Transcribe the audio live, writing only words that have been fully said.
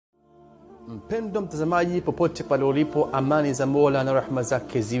Mpendo mtazamaji, popote pale ulipo, amani za Mola na rahma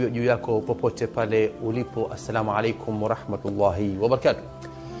zake ziwe juu yako popote pale ulipo. Assalamu alaikum wa rahmatullahi wa barakatuh.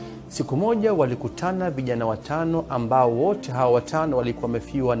 Siku moja walikutana vijana watano ambao wote hawa watano walikuwa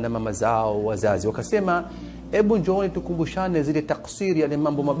wamefiwa na mama zao wazazi. Wakasema, hebu njooni tukumbushane zile taksiri, yale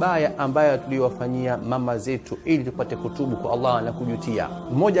mambo mabaya ambayo tuliwafanyia mama zetu ili tupate kutubu kwa Allah na kujutia.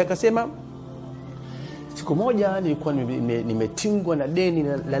 Mmoja akasema, siku moja nilikuwa nimetingwa na deni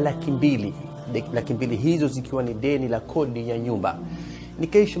la $200,000. $200,000 hizo zikiwa ni deni la kodi ya nyumba.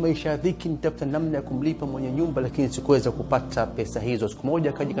 Nikaishi maisha ya dhiki, nitafuta namna ya kumlipa mwenye nyumba, lakini sikuweza kupata pesa hizo. Siku moja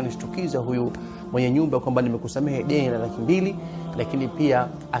akaja kanishtukiza huyu mwenye nyumba kwamba nimekusamehe deni la $200,000, lakini pia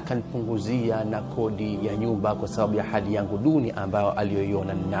akanipunguzia na kodi ya nyumba kwa sababu ya hali yangu duni ambayo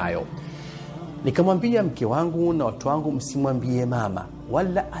aliyoiona nayo. Nikamwambia mke wangu na watu wangu, msimwambie mama,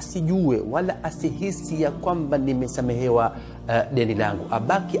 wala asijue wala asihisi ya kwamba nimesamehewa deni langu.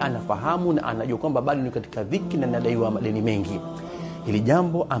 Abaki anafahamu na anajua kwamba bado ni katika dhiki na nadaiwa madeni mengi. Hili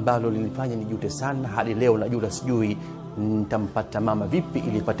jambo ambalo lilifanya nijute sana, hadi leo najuta, sijui nitampata mama vipi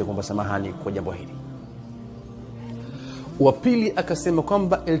ili ipate kwamba samahani kwa jambo hili. Wa pili akasema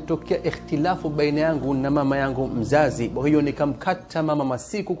kwamba ilitokea ikhtilafu baina yangu na mama yangu mzazi. Kwa hiyo nikamkata mama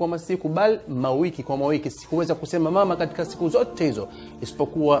masiku kwa masiku, bali mawiki kwa mawiki. Sikuweza kusema mama katika siku zote hizo,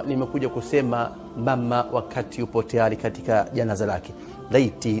 isipokuwa nimekuja kusema mama wakati yupo tayari katika janaza lake.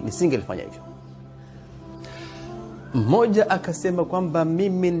 Laiti nisingelifanya hivyo. Mmoja akasema kwamba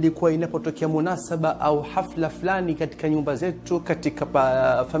mimi nilikuwa inapotokea munasaba au hafla fulani katika nyumba zetu, katika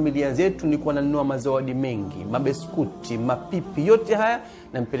familia zetu, nilikuwa nanunua mazawadi mengi, mabeskuti, mapipi, yote haya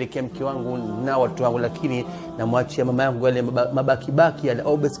nampelekea mke wangu na watu wangu, lakini namwachia mama yangu yale mabaki yale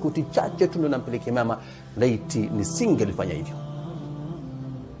au beskuti chache tu ndo nampelekea mama. Laiti nisingelifanya hivyo.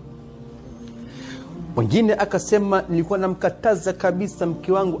 Mwingine akasema, nilikuwa namkataza kabisa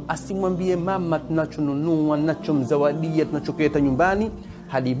mke wangu asimwambie mama tunachonunua, tunachomzawadia, tunachokileta nyumbani,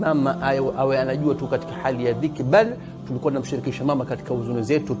 hadi mama awe anajua tu katika hali ya dhiki. Bali tulikuwa tunamshirikisha mama katika huzuni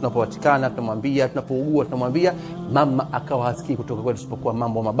zetu, tunapopatikana tunamwambia, tunapougua tunamwambia. Mama akawa hasikii kutoka kwetu isipokuwa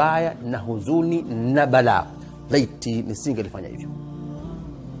mambo mabaya na huzuni na balaa. Laiti nisingelifanya hivyo.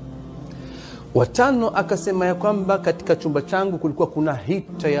 Watano akasema ya kwamba katika chumba changu kulikuwa kuna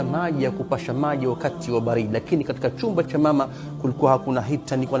hita ya maji ya kupasha maji wakati wa baridi, lakini katika chumba cha mama kulikuwa hakuna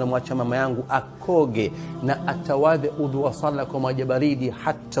hita. Nilikuwa namwacha mama yangu akoge na atawadhe udhu wa sala kwa maji baridi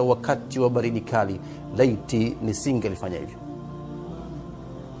hata wakati wa baridi kali. Laiti nisingelifanya hivyo.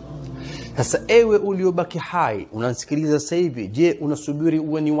 Sasa ewe uliobaki hai unanisikiliza sasa hivi, je, unasubiri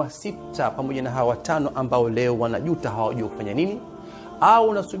uwe ni wa sita pamoja na hawa watano ambao leo wanajuta hawajui kufanya nini? Au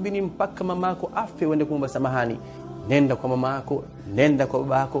unasubiri mpaka mamako afe uende kuomba samahani? Nenda kwa mamako, nenda kwa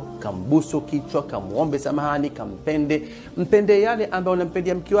babako, kambusu kichwa, kamuombe samahani, mpende yale ambayo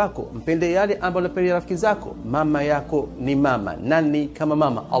unampendea mke wako, mpende yale ambayo unampendea rafiki zako. Mama yako ni mama, nani kama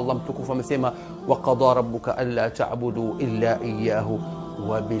mama? Allah mtukufu amesema, wa qada rabbuka alla ta'budu illa iyyahu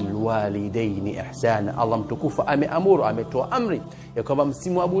wa bil walidaini ihsana. Allah mtukufu ameamuru, ametoa amri ya kwamba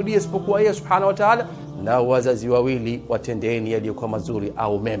msimwabudie isipokuwa yeye subhanahu wa ta'ala, na wazazi wawili watendeeni yaliyokuwa mazuri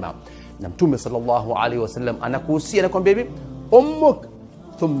au mema. Na Mtume sallallahu alaihi wasallam anakuhusia, anakuambia hivi, ummuk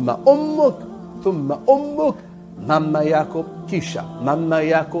thumma ummuk thumma ummuk, mama yako kisha mama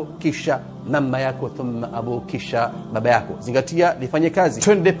yako kisha mama yako, thumma abu kisha baba yako. Zingatia, lifanye kazi.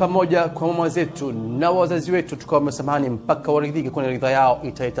 Twende pamoja kwa mama zetu na wazazi wetu tukawa msamahani mpaka waridhike, kwa ridha yao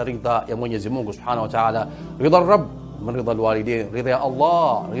itaita ridha ya Mwenyezi Mungu subhanahu wa ta'ala. Ridha Rabb min ridha alwalidain, ridha ya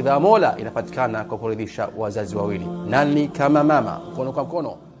Allah, ridha Mola inapatikana kwa kuridhisha wazazi wawili. Nani kama mama? Mkono kwa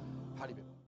mkono.